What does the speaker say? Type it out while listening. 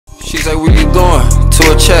She's like, where you going?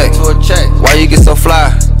 To a check. Why you get so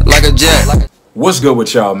fly? Like a jet. What's good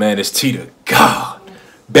with y'all, man? It's T the God.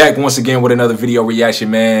 Back once again with another video reaction,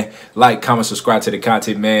 man. Like, comment, subscribe to the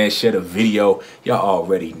content, man. Share the video. Y'all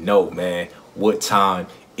already know, man, what time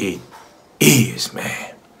it is,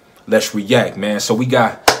 man. Let's react, man. So we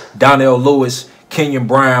got Donell Lewis, Kennyon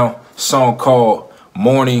Brown, song called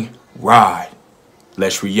Morning Ride.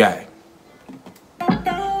 Let's react.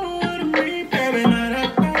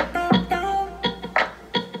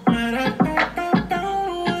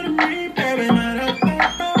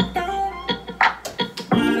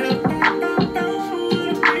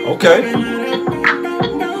 Okay.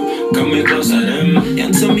 Coming close to them,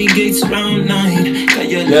 you tell me gates round 9. Cause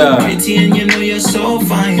you look pretty and you know you're so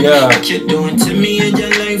fine. What you're doing to me and you're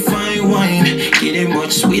like fine wine. Getting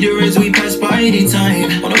much sweeter as we pass by the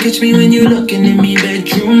time. Wanna catch me when you're looking in me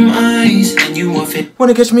bedroom eyes. And you off it.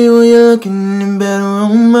 Wanna catch me when you're looking in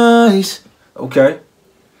bedroom eyes. Okay.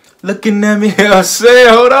 Looking at me, I'll say,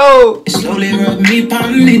 hold on. Slowly rub me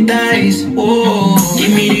pon the thighs. Oh,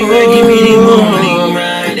 give me the ride, give me the morning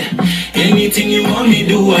ride. Anything you want me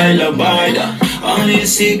do, I'll abide. All your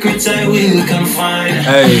secrets I will confide.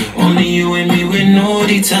 Hey. Only you and me will know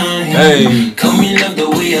the time. Hey. Come in love the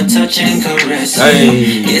way I touch and caress. Hey.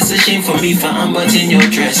 It's a shame for me for but in your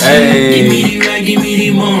dress. Hey. Give me the ride, give me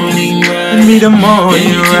the morning ride. Give me the morning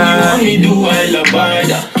Anything ride. you want me do, I'll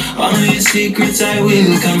abide. All your secrets I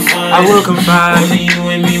will confide. I will confide. Only you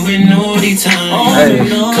and me will know the time. Hey.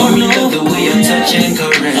 Come in love the way I touch and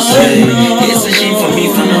caress. Hey. It's a shame for me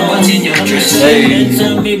for but in your dress. Hey.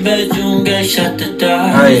 Tell me bedroom, girl, shut the door.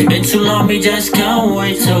 Hey. Been too long, we just can't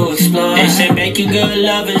wait to explore. They say making good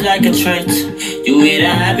love is like a trait. You either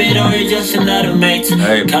have it or you're just another mate.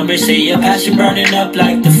 Hey. Come and see your passion burning up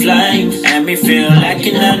like the flames. And me feel like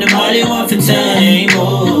another money one for time.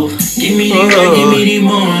 Oh, give me the ride, give me the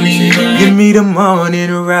morning ride. Give me the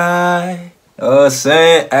morning ride.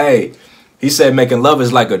 Saying, hey, he said making love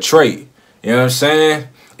is like a trait. You know what I'm saying?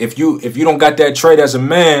 If you don't got that trait as a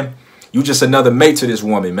man, you just another mate to this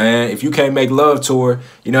woman, man. If you can't make love to her,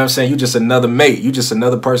 you know what I'm saying? You just another mate. You just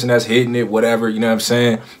another person that's hitting it, whatever, you know what I'm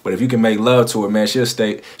saying? But if you can make love to her, man, she'll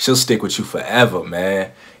stick with you forever,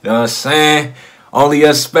 man. You know what I'm saying? Only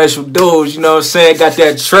us special dudes, you know what I'm saying, got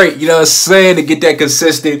that trait, you know what I'm saying, to get that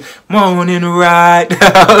consistent morning ride. You know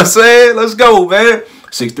what I'm saying? Let's go, man.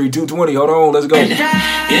 63220, hold on, let's go.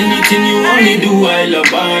 Anything you want me do, I'll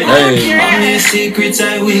abide. Hey. All your secrets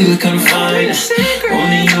I will confide.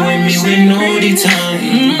 Only you and me will know the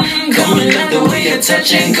time. Come and love the way I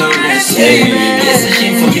touch and caress. Hey. It's a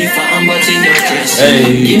shame for me for but in your dress. Hey.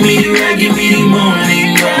 Give me the ride, give me the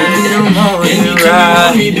morning ride. Anything you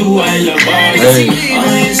want me do, I'll abide. Hey.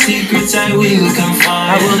 All your secrets I will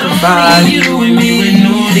confide. confide. Only you and me will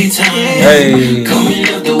know the time. Hey. Come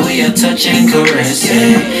and love the way I touch and caress.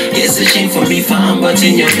 It's a shame for me for but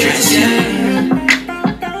in your dress.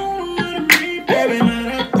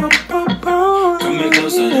 Coming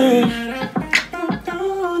closer.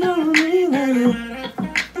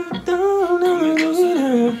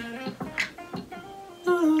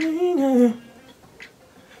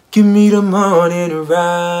 Give me the morning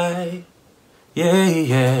ride.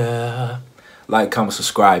 Yeah. Like, comment,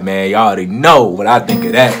 subscribe, man. Y'all already know what I think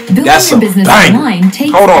of that. Building That's your a business banger. online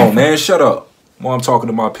takes Hold on, effort. man. Shut up. While I'm talking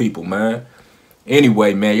to my people, man.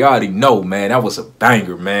 Anyway, man, y'all already know, man. That was a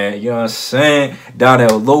banger, man. You know what I'm saying?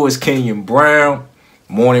 Donell Lewis, Kennyon Brown,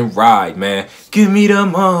 morning ride, man. Give me the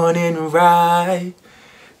morning ride.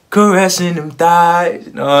 Caressing them thighs.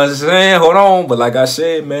 You know what I'm saying? Hold on. But like I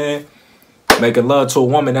said, man, making love to a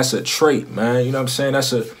woman, that's a trait, man. You know what I'm saying?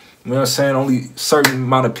 That's a, you know what I'm saying? Only certain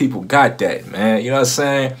amount of people got that, man. You know what I'm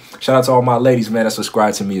saying? Shout out to all my ladies, man, that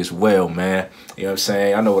subscribe to me as well, man. You know what I'm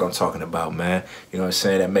saying? I know what I'm talking about, man. You know what I'm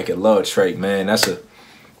saying? That making love trait, man. That's a,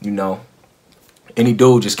 you know, any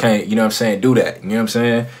dude just can't, you know what I'm saying, do that. You know what I'm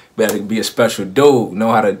saying? Better be a special dude.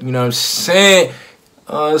 Know how to, you know what I'm saying?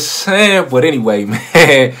 But anyway,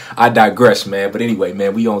 man, I digress, man. But anyway,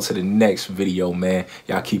 man, we on to the next video, man.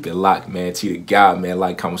 Y'all keep it locked, man. T the God, man.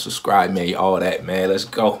 Like, comment, subscribe, man. All that, man. Let's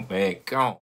go, man. Go.